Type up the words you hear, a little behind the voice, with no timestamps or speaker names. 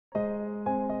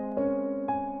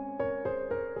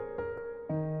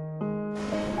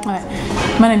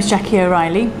Right. My name is Jacqueline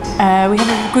O'Reilly. We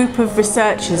have a group of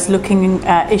researchers looking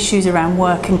at issues around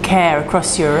work and care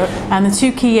across Europe, and the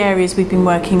two key areas we've been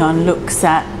working on looks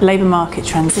at labour market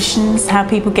transitions, how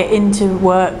people get into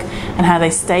work and how they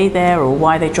stay there or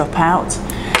why they drop out.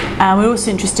 We're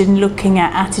also interested in looking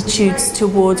at attitudes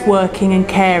towards working and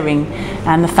caring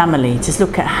and the family, to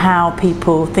look at how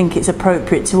people think it's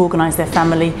appropriate to organise their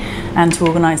family and to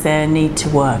organise their need to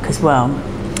work as well.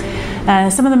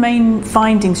 Some of the main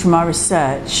findings from our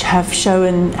research have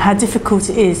shown how difficult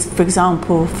it is, for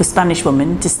example, for Spanish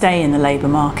women to stay in the labour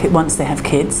market once they have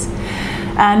kids.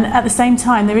 And at the same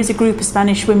time, there is a group of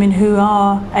Spanish women who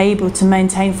are able to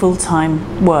maintain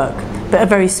full-time work, but a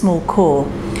very small core.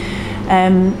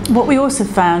 What we also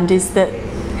found is that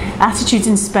attitudes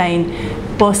in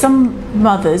Spain, well, some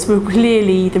mothers were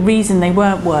clearly, the reason they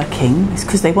weren't working is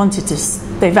because they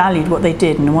valued what they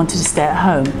did and wanted to stay at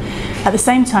home. At the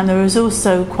same time, there was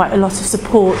also quite a lot of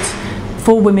support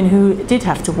for women who did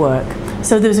have to work.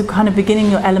 So there was a kind of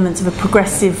beginning elements of a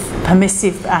progressive,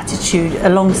 permissive attitude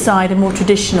alongside a more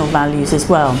traditional values as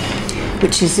well,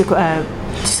 which is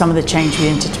some of the change we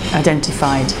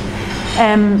identified.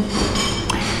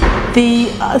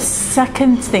 The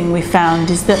second thing we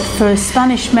found is that for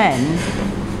Spanish men,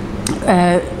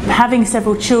 having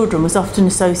several children was often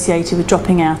associated with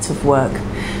dropping out of work.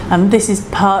 This is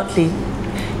partly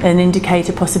an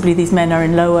indicator possibly these men are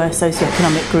in lower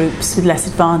socioeconomic groups with less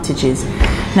advantages.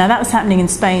 Now that was happening in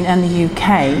Spain and the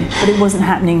UK, but it wasn't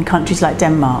happening in countries like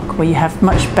Denmark, where you have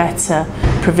much better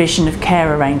provision of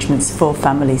care arrangements for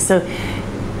families.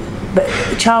 But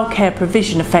childcare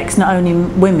provision affects not only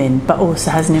women, but also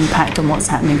has an impact on what's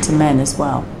happening to men as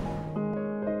well.